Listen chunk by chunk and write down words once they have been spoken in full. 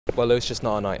Well, it was just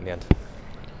not our night in the end.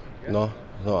 No,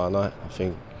 not our night. I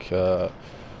think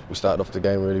we started off the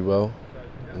game really well.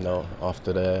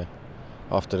 After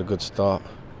the good start,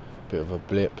 bit of a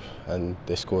blip, and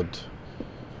they scored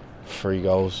 3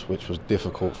 goals, which was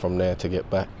difficult from there to get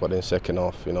back. But in second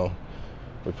half,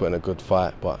 we put in a good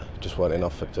fight, but just weren't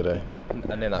enough for today.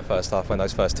 And in that first half, when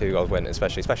those first 2 goals went,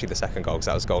 especially the second goal, because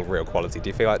that was goal of real quality, do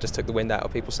you feel like it just took the wind out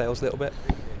of people's sails a little bit?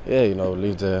 Yeah,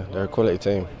 Leeds, they're a quality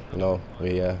team.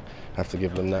 We have to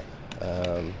give them that.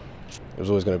 It was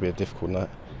always going to be a difficult night,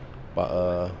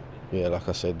 but yeah, like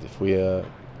I said, if we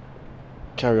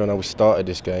carry on how we started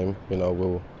this game,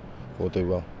 we'll do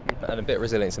well. And a bit of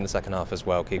resilience in the second half as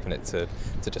well, keeping it to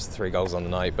just 3 goals on the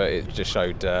night, but it just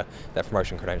showed their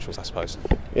promotion credentials, I suppose.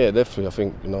 Yeah, definitely. I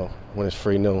think when it's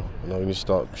 3-0, we need to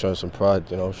start showing some pride,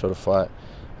 show the fight,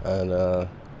 and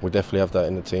we definitely have that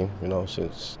in the team.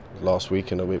 Since last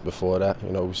week and the week before that,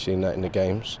 we've seen that in the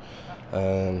games.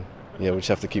 Yeah, we just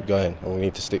have to keep going, and we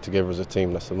need to stick together as a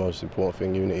team. That's the most important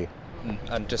thing, unity.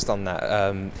 And just on that,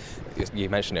 you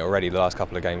mentioned it already, the last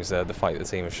couple of games, the fight the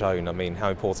team have shown. I mean, how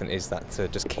important is that to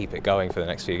just keep it going for the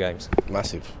next few games?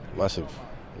 Massive, massive.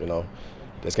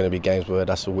 There's going to be games where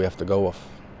that's all we have to go off,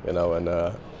 and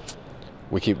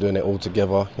we keep doing it all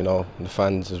together, the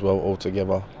fans as well, all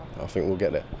together. I think we'll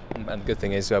get there. And the good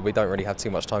thing is we don't really have too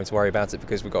much time to worry about it,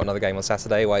 because we've got another game on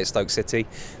Saturday away at Stoke City.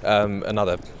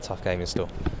 Another tough game in store.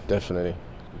 Definitely.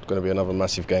 It's going to be another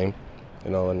massive game.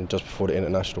 And just before the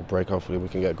international break, hopefully we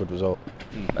can get a good result.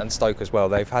 And Stoke as well,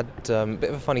 they've had a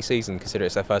bit of a funny season, considering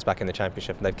it's their first back in the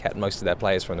Championship, and they've kept most of their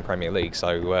players from the Premier League,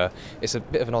 so it's a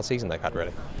bit of an odd season they've had,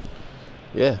 really.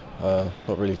 Yeah,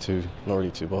 not really too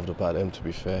bothered about them, to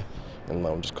be fair, and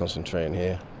I'm just concentrating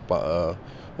here. But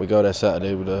we go there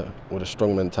Saturday with a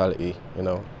strong mentality,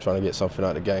 trying to get something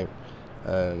out of the game,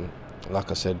 and like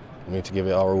I said, we need to give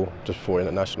it our all just before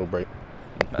international break.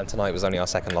 And tonight was only our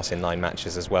second loss in 9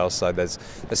 matches as well, so there's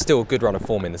still a good run of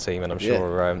form in the team, and I'm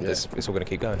sure it's all going to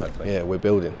keep going, hopefully. Yeah, we're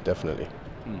building, definitely.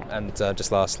 And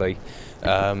just lastly, we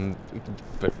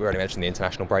already mentioned the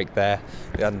international break there,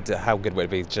 and how good would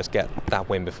it be to just get that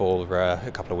win before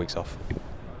a couple of weeks off?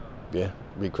 Yeah,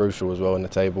 be crucial as well in the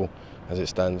table as it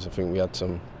stands. I think we had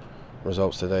some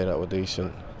results today that were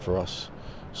decent for us,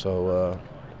 so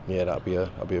yeah, that'll be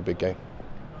a big game.